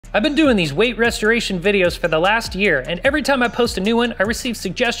I've been doing these weight restoration videos for the last year, and every time I post a new one, I receive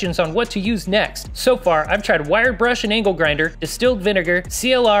suggestions on what to use next. So far, I've tried wire brush and angle grinder, distilled vinegar,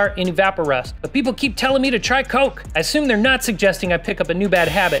 CLR and Evaporust, but people keep telling me to try Coke. I assume they're not suggesting I pick up a new bad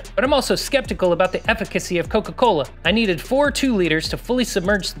habit, but I'm also skeptical about the efficacy of Coca-Cola. I needed 4 2-liters to fully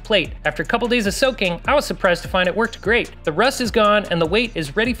submerge the plate. After a couple days of soaking, I was surprised to find it worked great. The rust is gone and the weight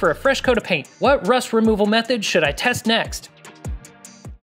is ready for a fresh coat of paint. What rust removal method should I test next?